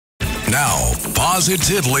Now,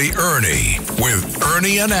 Positively Ernie with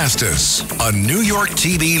Ernie Anastos, a New York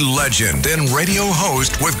TV legend and radio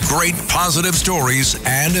host with great positive stories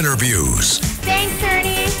and interviews. Thanks,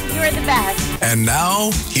 Ernie. You're the best. And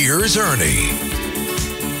now, here's Ernie.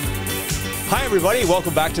 Hi, everybody.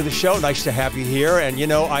 Welcome back to the show. Nice to have you here. And, you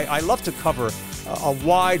know, I love to cover a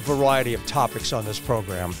wide variety of topics on this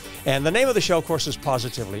program. And the name of the show, of course, is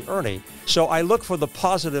Positively Ernie. So I look for the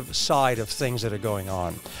positive side of things that are going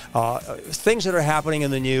on, things that are happening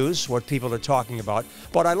in the news, what people are talking about.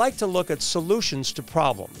 But I like to look at solutions to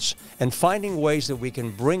problems and finding ways that we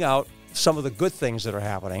can bring out some of the good things that are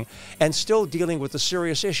happening and still dealing with the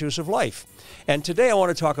serious issues of life. And today I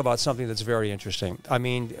want to talk about something that's very interesting. I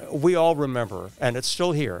mean, we all remember, and it's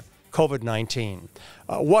still here, COVID-19.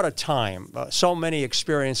 What a time. So many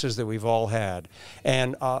experiences that we've all had.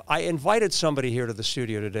 And I invited somebody here to the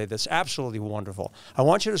studio today that's absolutely wonderful. I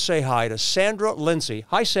want you to say hi to Sandra Lindsay.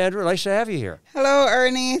 Hi, Sandra. Nice to have you here. Hello,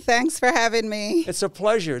 Ernie. Thanks for having me. It's a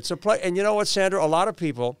pleasure. It's a pleasure. And you know what, Sandra? A lot of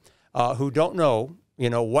people who don't know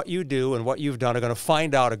what you do and what you've done are going to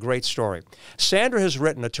find out a great story. Sandra has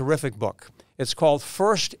written a terrific book. It's called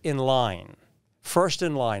First in Line. First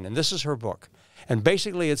in Line. And this is her book. And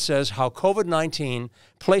basically it says how COVID-19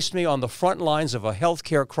 placed me on the front lines of a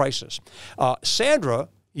healthcare crisis. Sandra,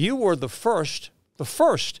 you were the first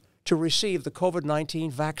to receive the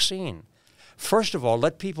COVID-19 vaccine. First of all,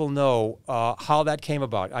 let people know how that came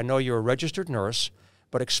about. I know you're a registered nurse,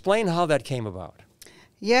 but explain how that came about.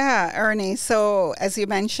 Yeah, Ernie. So as you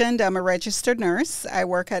mentioned, I'm a registered nurse. I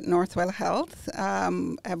work at Northwell Health.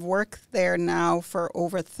 I've worked there now for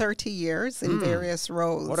over 30 years in various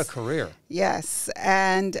roles. What a career. Yes.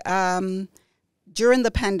 And during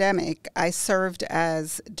the pandemic, I served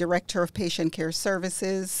as Director of Patient Care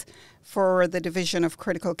Services for the Division of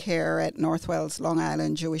Critical Care at Northwell's Long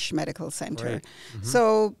Island Jewish Medical Center. Mm-hmm.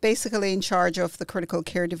 So basically in charge of the Critical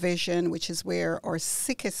Care Division, which is where our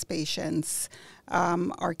sickest patients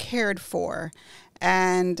are cared for.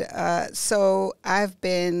 And so I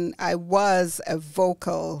was a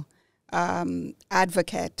vocal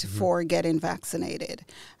advocate for getting vaccinated.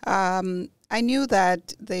 I knew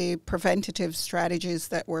that the preventative strategies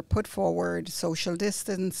that were put forward, social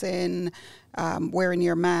distancing, wearing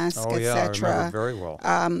your mask, etc., I remember very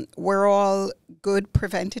well. were all good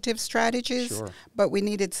preventative strategies, Sure. but we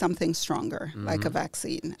needed something stronger, like a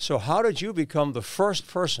vaccine. So how did you become the first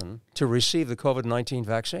person to receive the COVID-19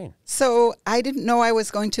 vaccine? So I didn't know I was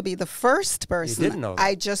going to be the first person. You didn't know that.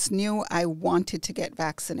 I just knew I wanted to get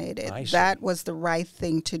vaccinated. I see. That was the right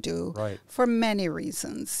thing to do for many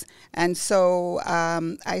reasons. And so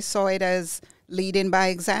I saw it as leading by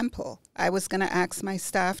example. I was going to ask my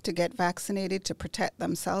staff to get vaccinated to protect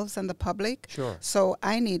themselves and the public. Sure. So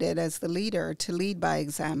I needed, as the leader, to lead by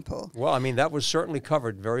example. Well, I mean, that was certainly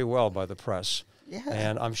covered very well by the press. Yeah.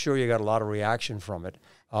 And I'm sure you got a lot of reaction from it.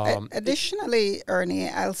 Additionally, Ernie,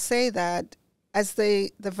 I'll say that as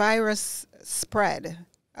the virus spread,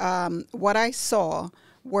 what I saw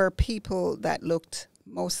were people that looked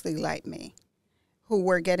mostly like me, who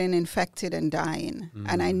were getting infected and dying. Mm-hmm.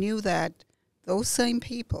 And I knew that those same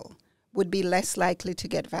people would be less likely to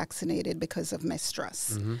get vaccinated because of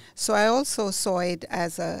mistrust. Mm-hmm. So I also saw it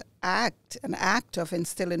as an act of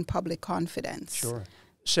instilling public confidence. Sure.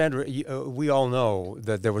 Sandra, we all know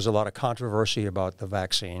that there was a lot of controversy about the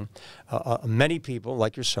vaccine. Many people,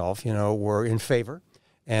 like yourself, were in favor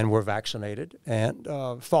and were vaccinated and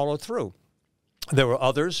followed through. There were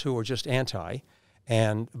others who were just anti.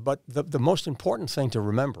 But the most important thing to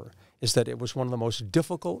remember is that it was one of the most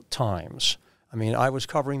difficult times. I mean, I was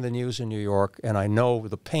covering the news in New York, and I know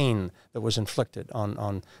the pain that was inflicted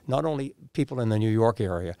on not only people in the New York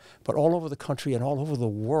area, but all over the country and all over the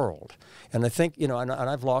world. And I think, and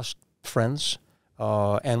I've lost friends.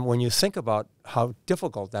 And when you think about how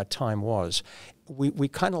difficult that time was, we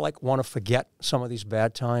kind of want to forget some of these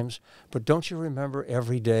bad times. But don't you remember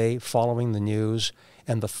every day following the news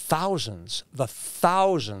and the thousands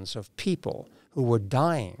of people who were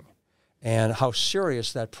dying and how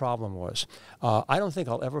serious that problem was? I don't think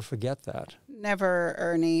I'll ever forget that. Never,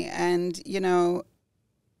 Ernie. And,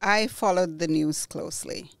 I followed the news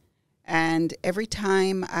closely. And every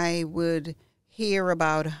time I would hear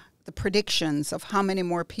about the predictions of how many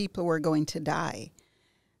more people were going to die,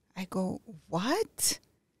 I go, what?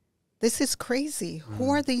 This is crazy.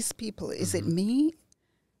 Who are these people? Is it me?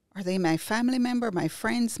 Are they my family member, my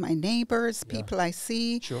friends, my neighbors, people I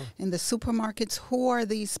see in the supermarkets? Who are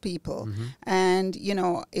these people? And,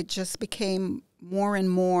 it just became more and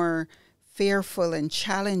more fearful and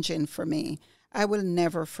challenging for me. I will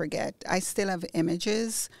never forget. I still have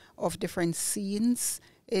images of different scenes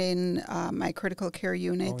in my critical care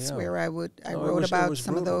units where I wrote it about was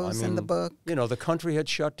some brutal. of those in the book. You know, the country had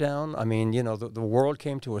shut down. I mean, you know, the world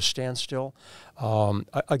came to a standstill.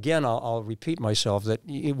 Again, I'll repeat myself that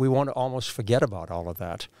we want to almost forget about all of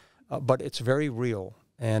that. But it's very real,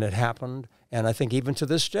 and it happened. And I think even to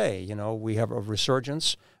this day, you know, we have a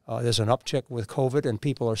resurgence. There's an uptick with COVID, and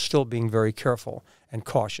people are still being very careful and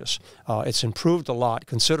cautious. It's improved a lot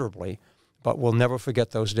considerably, but we'll never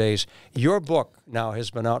forget those days. Your book now has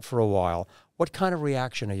been out for a while. What kind of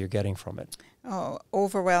reaction are you getting from it? Oh,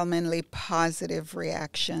 overwhelmingly positive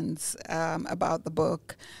reactions about the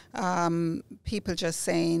book. People just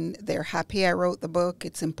saying they're happy I wrote the book.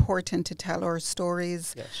 It's important to tell our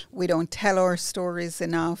stories. Yes. We don't tell our stories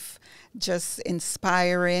enough. Just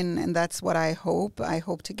inspiring, and that's what I hope. I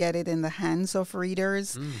hope to get it in the hands of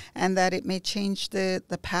readers and that it may change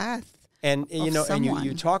the path. And you know, someone. and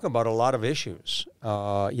you talk about a lot of issues,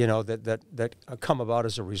 you know, that come about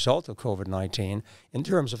as a result of COVID-19 in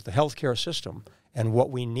terms of the healthcare system and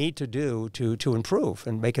what we need to do to improve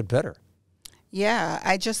and make it better. Yeah,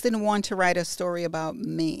 I just didn't want to write a story about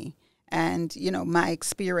me and, you know, my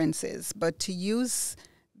experiences, but to use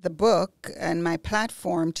the book and my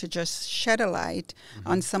platform to just shed a light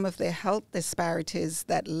on some of the health disparities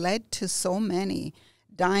that led to so many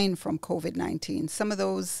dying from COVID-19. Some of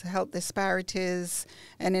those health disparities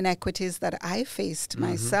and inequities that I faced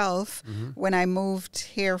myself when I moved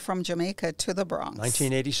here from Jamaica to the Bronx.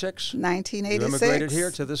 1986? 1986. You immigrated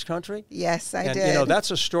here to this country? Yes, I and, did. you know,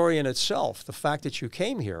 that's a story in itself. The fact that you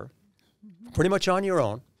came here pretty much on your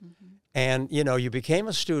own, and, you know, you became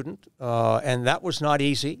a student, and that was not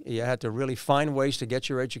easy. You had to really find ways to get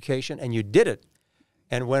your education, and you did it.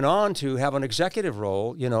 And went on to have an executive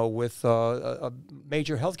role, you know, with a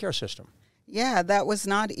major healthcare system. Yeah, that was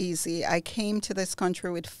not easy. I came to this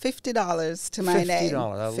country with $50 to my name.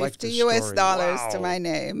 $50, I like this US story. dollars Wow. to my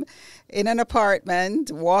name, in an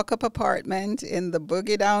apartment, walk-up apartment in the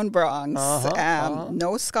boogie down Bronx.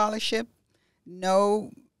 No scholarship,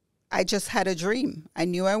 no. I just had a dream. I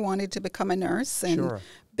knew I wanted to become a nurse, and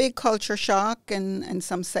big culture shock and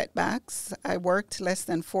some setbacks. I worked less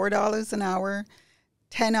than $4 an hour.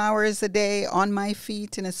 10 hours a day on my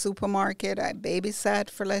feet in a supermarket. I babysat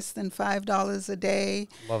for less than $5 a day.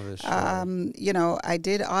 Love this story. You know, I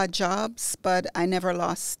did odd jobs, but I never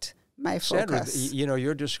lost my focus. Sandra, you know,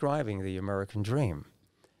 you're describing the American dream.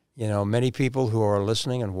 You know, many people who are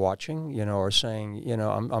listening and watching, you know, are saying, you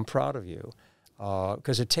know, I'm proud of you.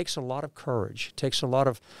 Because it takes a lot of courage. It takes a lot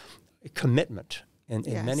of commitment in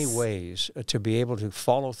many ways to be able to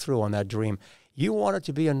follow through on that dream. You wanted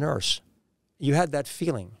to be a nurse. You had that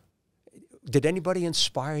feeling. Did anybody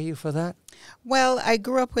inspire you for that? Well, I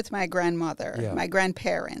grew up with my grandmother, my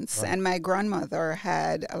grandparents, and my grandmother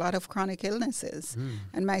had a lot of chronic illnesses.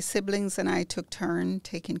 And my siblings and I took turn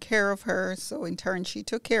taking care of her, so in turn she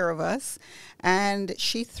took care of us, and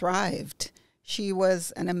she thrived. She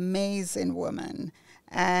was an amazing woman.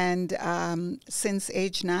 And since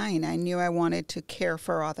age 9, I knew I wanted to care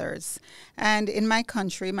for others. And in my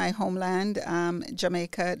country, my homeland,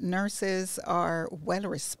 Jamaica, nurses are well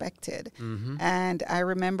respected. And I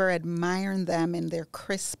remember admiring them in their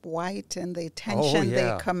crisp white and the attention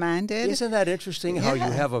they commanded. Isn't that interesting how you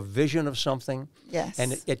have a vision of something? Yes.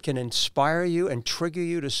 And it can inspire you and trigger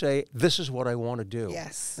you to say, this is what I want to do.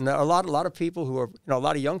 Yes. And a lot of people who are, you know, a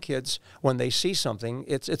lot of young kids, when they see something,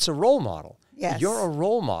 it's a role model. Yes. You're a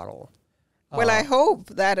role model. Well, I hope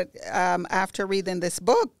that after reading this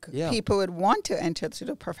book, people would want to enter to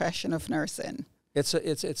the profession of nursing. It's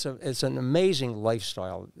an amazing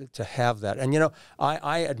lifestyle to have that. And, you know,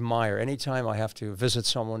 I admire anytime I have to visit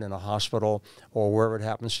someone in a hospital or wherever it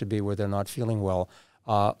happens to be where they're not feeling well,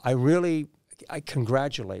 I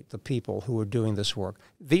congratulate the people who are doing this work.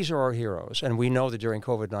 These are our heroes. And we know that during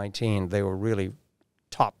COVID-19, they were really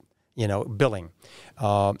top, you know, billing.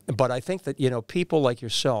 But I think that, you know, people like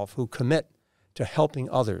yourself who commit to helping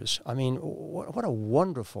others, I mean, what a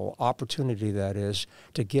wonderful opportunity that is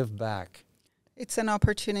to give back. It's an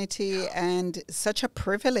opportunity and such a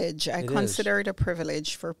privilege. I consider it a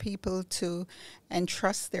privilege for people to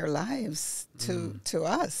entrust their lives to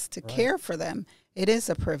us, to care for them. It is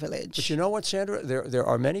a privilege. But you know what, Sandra? There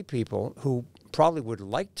are many people who probably would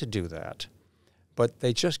like to do that, but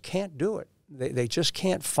they just can't do it. They just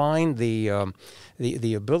can't find the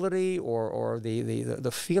ability or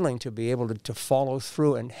the feeling to be able to follow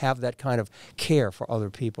through and have that kind of care for other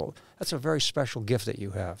people. That's a very special gift that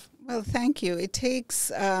you have. Well, thank you. It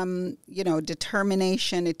takes, you know,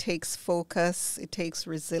 determination. It takes focus. It takes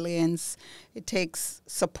resilience. It takes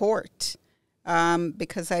support.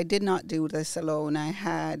 because I did not do this alone. I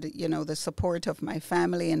had, the support of my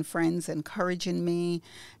family and friends encouraging me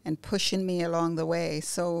and pushing me along the way.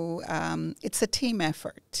 So it's a team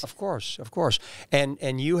effort. Of course, of course.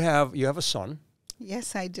 And you have a son.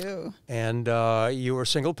 Yes, I do. And you were a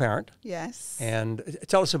single parent. Yes. And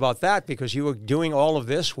tell us about that, because you were doing all of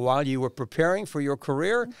this while you were preparing for your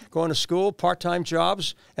career, going to school, part-time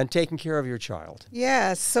jobs, and taking care of your child.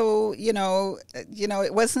 Yeah. So,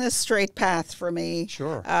 it wasn't a straight path for me.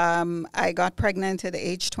 Sure. I got pregnant at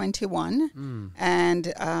age 21,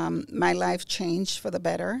 and my life changed for the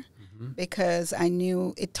better because I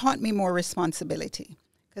knew it taught me more responsibility.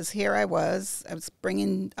 Because here I was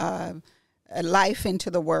bringing a life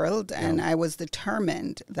into the world, and I was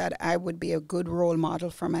determined that I would be a good role model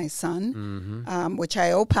for my son, which I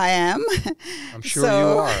hope I am. I'm sure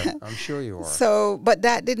you are. I'm sure you are. So, but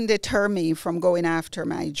that didn't deter me from going after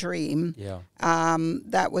my dream. Yeah.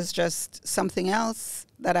 That was just something else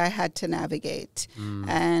that I had to navigate.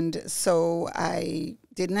 And so I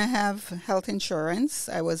didn't have health insurance.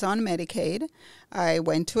 I was on Medicaid. I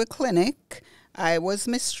went to a clinic. I was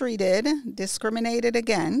mistreated, discriminated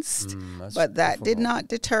against, but that did not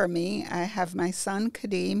deter me. I have my son,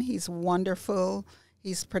 Kadeem. He's wonderful.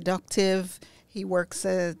 He's productive. He works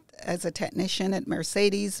as a technician at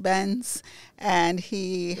Mercedes-Benz, and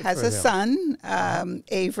he has a son,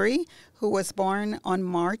 Avery, who was born on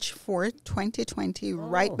March 4th, 2020,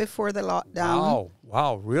 right before the lockdown.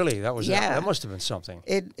 Wow, really? That must have been something.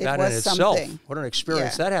 It that was in itself, something. what an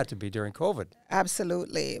experience that had to be during COVID.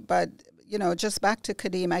 Absolutely. But just back to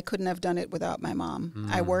Kadeem, I couldn't have done it without my mom.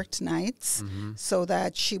 I worked nights so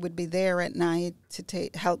that she would be there at night to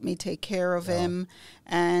help me take care of him.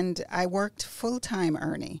 And I worked full-time,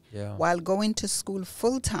 Ernie, while going to school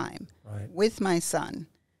full-time with my son.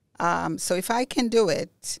 So if I can do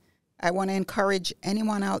it, I want to encourage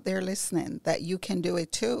anyone out there listening that you can do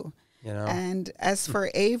it too. And as for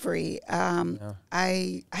Avery,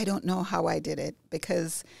 I don't know how I did it,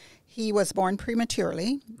 because he was born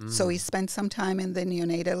prematurely, so he spent some time in the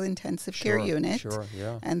neonatal intensive care unit.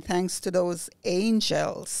 And thanks to those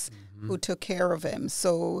angels who took care of him.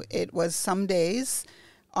 So it was some days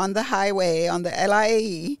on the highway, on the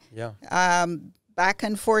LIAE, back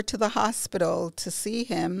and forth to the hospital to see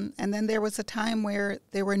him. And then there was a time where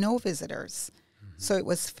there were no visitors. So it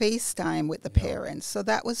was FaceTime with the parents. So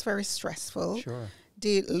that was very stressful.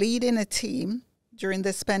 Leading a team during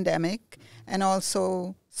this pandemic, and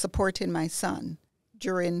also supporting my son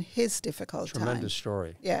during his difficult time. Tremendous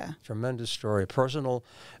story. Yeah. Tremendous story. Personal.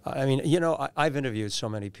 I've interviewed so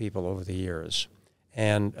many people over the years,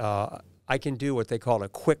 and I can do what they call a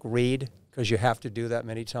quick read, because you have to do that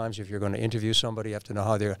many times. If you're going to interview somebody, you have to know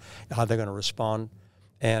how they're going to respond.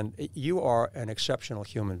 And you are an exceptional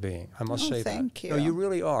human being. I must say that. Thank you. No, you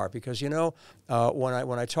really are, because when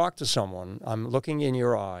I talk to someone, I'm looking in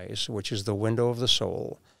your eyes, which is the window of the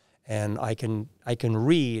soul, and I can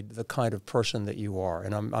read the kind of person that you are,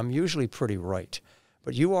 and I'm usually pretty right,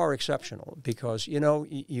 but you are exceptional, because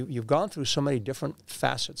you've gone through so many different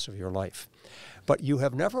facets of your life, but you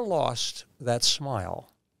have never lost that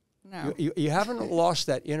smile. No. You haven't lost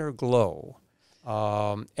that inner glow.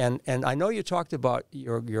 And I know you talked about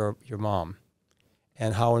your mom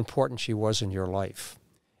and how important she was in your life.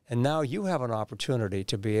 And now you have an opportunity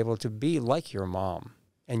to be able to be like your mom,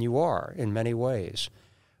 and you are in many ways.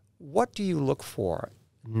 What do you look for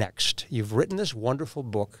next? You've written this wonderful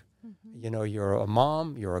book. You're a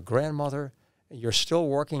mom, you're a grandmother, you're still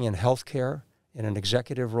working in healthcare in an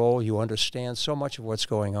executive role. You understand so much of what's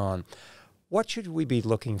going on. What should we be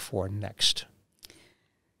looking for next?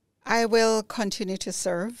 I will continue to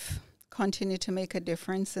serve, continue to make a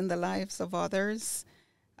difference in the lives of others.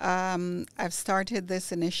 I've started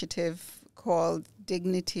this initiative called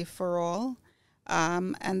Dignity for All,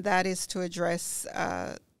 and that is to address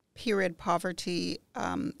period poverty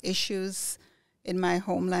issues in my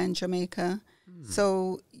homeland, Jamaica.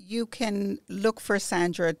 So you can look for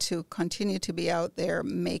Sandra to continue to be out there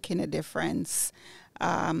making a difference,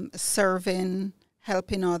 serving,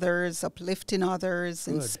 helping others, uplifting others,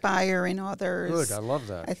 inspiring others. Good, I love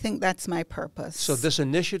that. I think that's my purpose. So this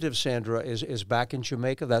initiative, Sandra, is back in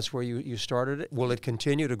Jamaica. That's where you started it. Will it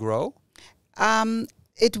continue to grow?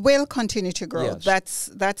 It will continue to grow. Yes.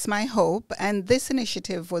 That's my hope. And this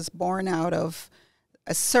initiative was born out of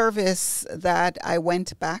a service that I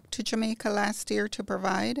went back to Jamaica last year to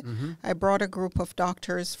provide. I brought a group of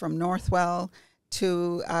doctors from Northwell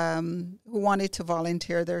who wanted to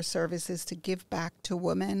volunteer their services to give back to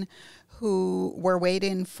women who were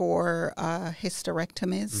waiting for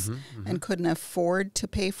hysterectomies and couldn't afford to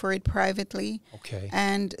pay for it privately. Okay.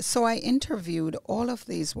 And so I interviewed all of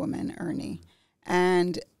these women, Ernie,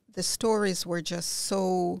 And the stories were just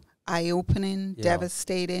so eye-opening,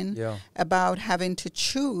 devastating about having to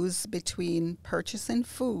choose between purchasing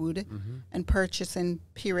food and purchasing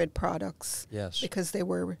period products because they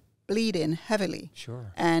were bleeding heavily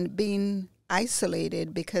and being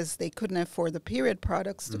isolated because they couldn't afford the period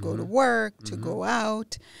products to go to work, to go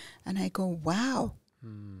out. And I go, wow,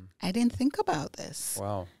 I didn't think about this.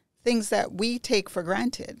 Wow. Things that we take for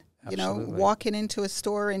granted. Absolutely. You know, walking into a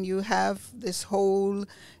store and you have this whole,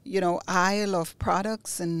 aisle of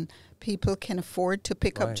products and people can afford to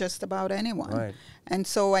pick up just about anyone. Right. And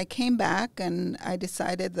so I came back and I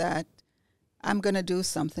decided that I'm going to do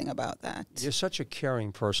something about that. You're such a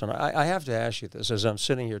caring person. I have to ask you this as I'm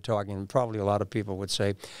sitting here talking, and probably a lot of people would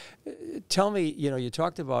say, tell me, you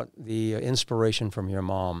talked about the inspiration from your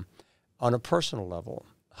mom. On a personal level,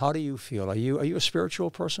 how do you feel? Are you a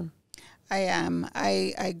spiritual person? I am.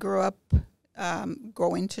 I grew up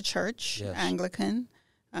going to church, Anglican.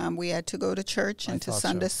 We had to go to church and to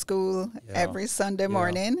Sunday school every Sunday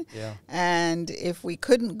morning. Yeah. And if we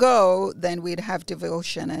couldn't go, then we'd have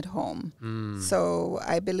devotion at home. So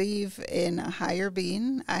I believe in a higher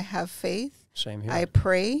being. I have faith. Same here. I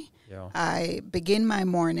pray. Yeah. I begin my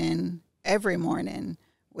morning, every morning,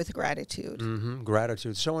 with gratitude.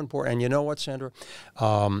 Gratitude, so important. And you know what, Sandra?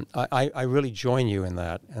 I really join you in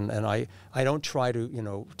that. And I don't try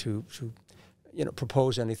to,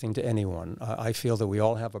 propose anything to anyone. I feel that we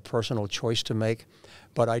all have a personal choice to make.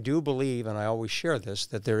 But I do believe, and I always share this,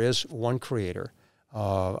 that there is one creator,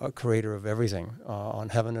 a creator of everything on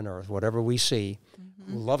heaven and earth, whatever we see,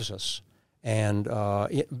 who loves us. And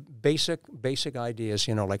basic ideas,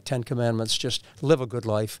 like 10 Commandments, just live a good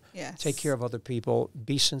life, take care of other people,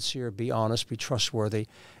 be sincere, be honest, be trustworthy,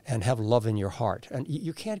 and have love in your heart. And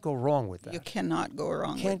you can't go wrong with that. You cannot go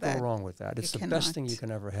wrong with that. Can't go wrong with that. It's the best thing you can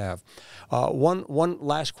ever have. One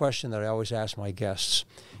last question that I always ask my guests.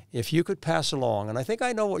 If you could pass along, and I think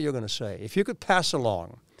I know what you're going to say, if you could pass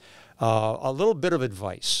along a little bit of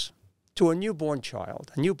advice to a newborn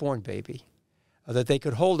child, a newborn baby, that they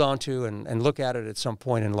could hold on to and look at it at some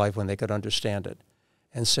point in life when they could understand it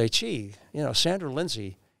and say, gee, Sandra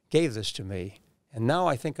Lindsay gave this to me, and now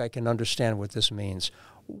I think I can understand what this means.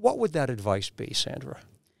 What would that advice be, Sandra?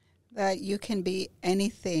 That you can be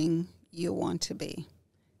anything you want to be.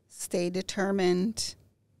 Stay determined.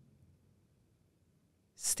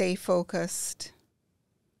 Stay focused.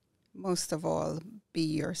 Most of all, be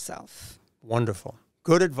yourself. Wonderful.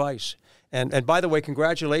 Good advice. And by the way,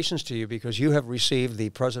 congratulations to you because you have received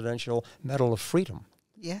the Presidential Medal of Freedom.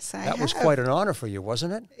 Yes, I have. That was quite an honor for you,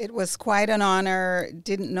 wasn't it? It was quite an honor.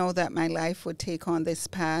 Didn't know that my life would take on this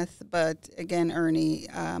path. But again, Ernie,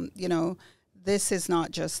 this is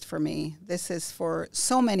not just for me. This is for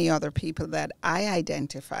so many other people that I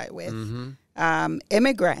identify with.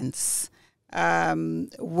 Immigrants,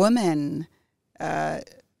 women,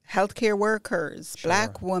 healthcare workers,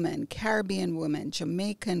 Black women, Caribbean women,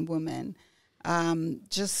 Jamaican women,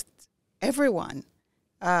 just everyone.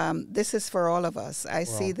 This is for all of us. I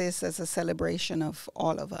see this as a celebration of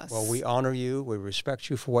all of us. Well, we honor you. We respect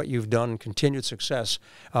you for what you've done. Continued success.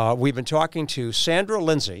 We've been talking to Sandra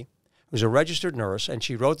Lindsay, who's a registered nurse, and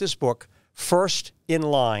she wrote this book, First in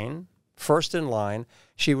Line. First in Line.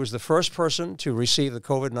 She was the first person to receive the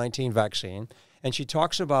COVID-19 vaccine. And she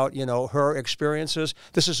talks about, her experiences.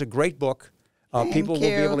 This is a great book. People will be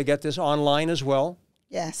able to get this online as well.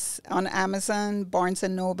 Yes, on Amazon, Barnes &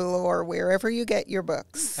 Noble, or wherever you get your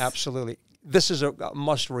books. Absolutely. This is a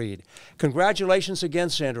must-read. Congratulations again,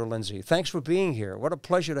 Sandra Lindsay. Thanks for being here. What a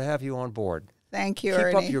pleasure to have you on board. Thank you,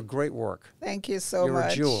 Ernie. Keep up your great work. Thank you so You're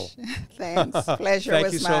much. a jewel. Thanks. Pleasure Thank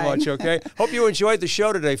was you so mine. much, okay? Hope you enjoyed the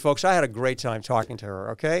show today, folks. I had a great time talking to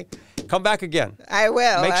her, okay? Come back again. I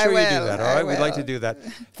will. Make sure you do that, all right? We'd like to do that.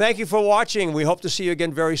 Thank you for watching. We hope to see you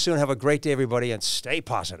again very soon. Have a great day, everybody, and stay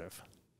positive.